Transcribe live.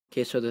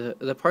Okay, so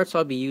the parts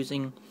I'll be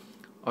using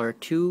are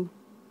two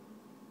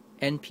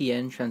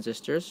NPN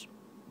transistors.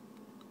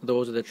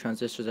 Those are the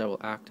transistors that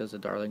will act as a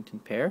Darlington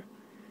pair.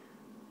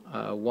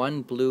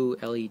 One blue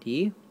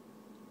LED,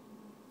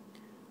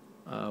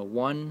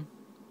 one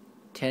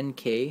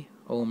 10K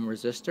ohm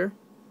resistor,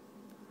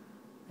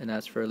 and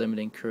that's for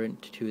limiting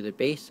current to the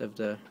base of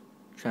the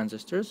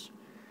transistors,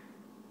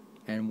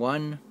 and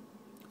one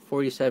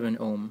 47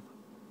 ohm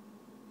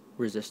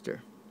resistor,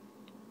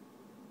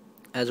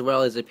 as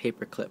well as a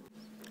paper clip.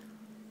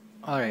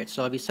 Alright,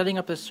 so I'll be setting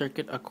up this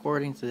circuit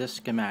according to this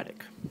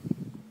schematic.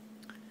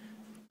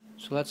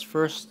 So let's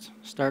first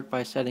start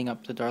by setting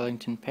up the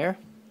Darlington pair.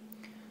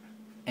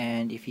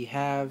 And if you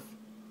have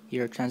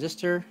your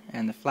transistor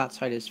and the flat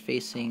side is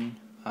facing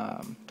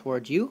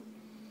towards you,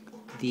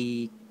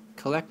 the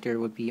collector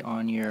would be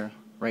on your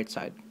right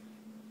side.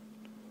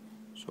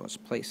 So let's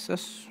place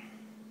this.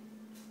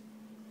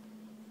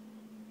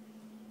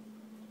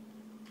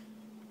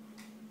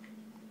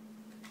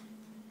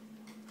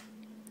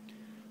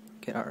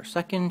 Get our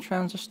second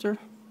transistor,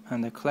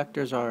 and the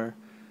collectors are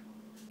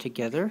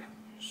together,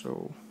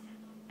 so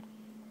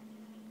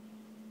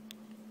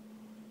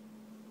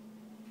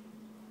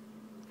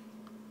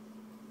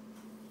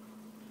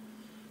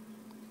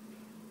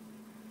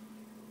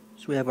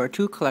we have our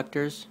two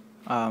collectors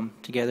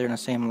together in the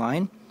same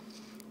line.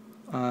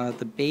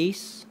 The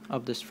base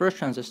of this first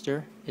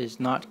transistor is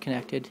not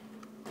connected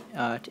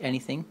to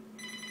anything,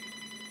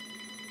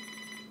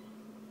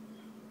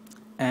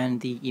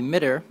 and the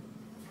emitter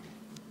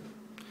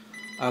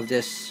of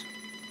this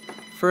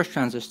first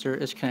transistor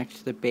is connected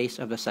to the base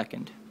of the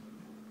second.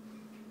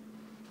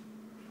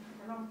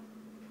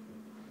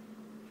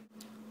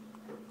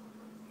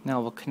 Now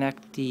we'll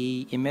connect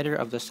the emitter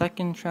of the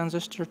second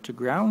transistor to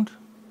ground.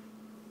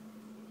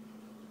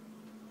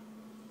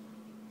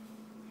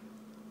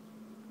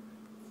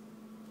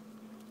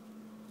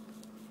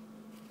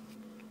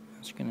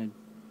 I'm just going to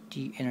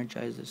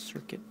de-energize this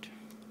circuit.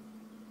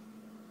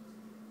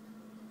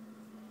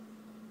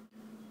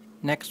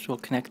 Next, we'll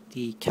connect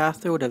the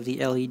cathode of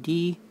the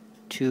LED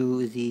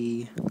to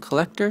the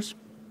collectors.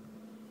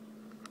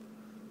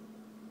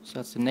 So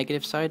that's the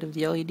negative side of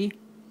the LED.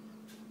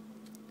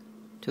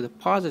 To the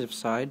positive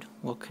side,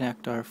 we'll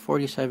connect our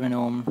 47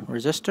 ohm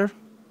resistor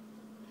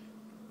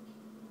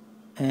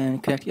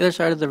and connect the other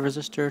side of the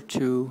resistor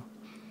to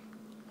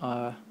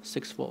a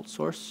 6-volt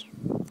source,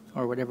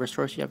 or whatever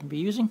source you happen to be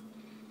using.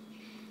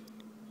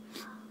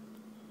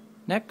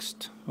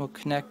 Next, we'll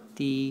connect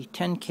the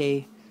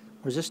 10K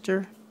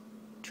resistor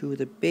to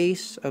the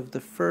base of the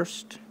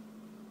first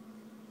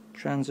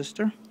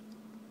transistor,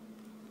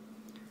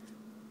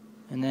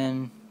 and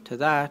then to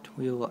that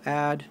we will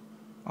add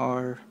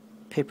our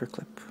paper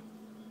clip.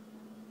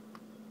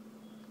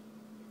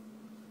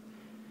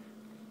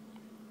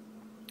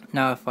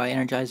 Now if I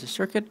energize the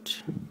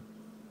circuit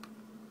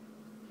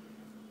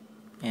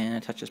and I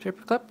touch this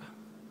paper clip,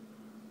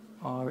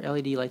 our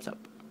LED lights up.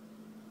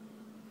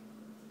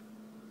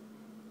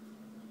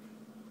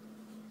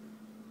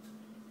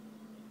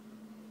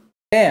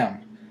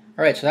 Bam!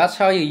 Alright, so that's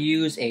how you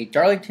use a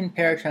Darlington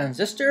pair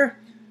transistor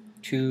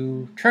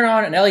to turn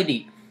on an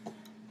LED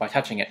by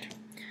touching it.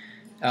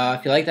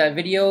 If you like that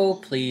video,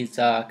 please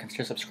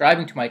consider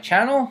subscribing to my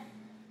channel.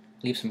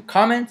 Leave some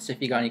comments if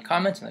you got any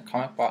comments in the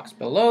comment box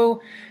below.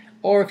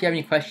 Or if you have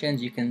any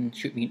questions, you can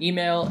shoot me an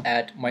email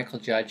at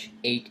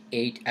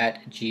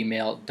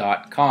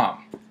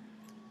michaeljudge88@gmail.com.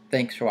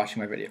 Thanks for watching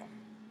my video.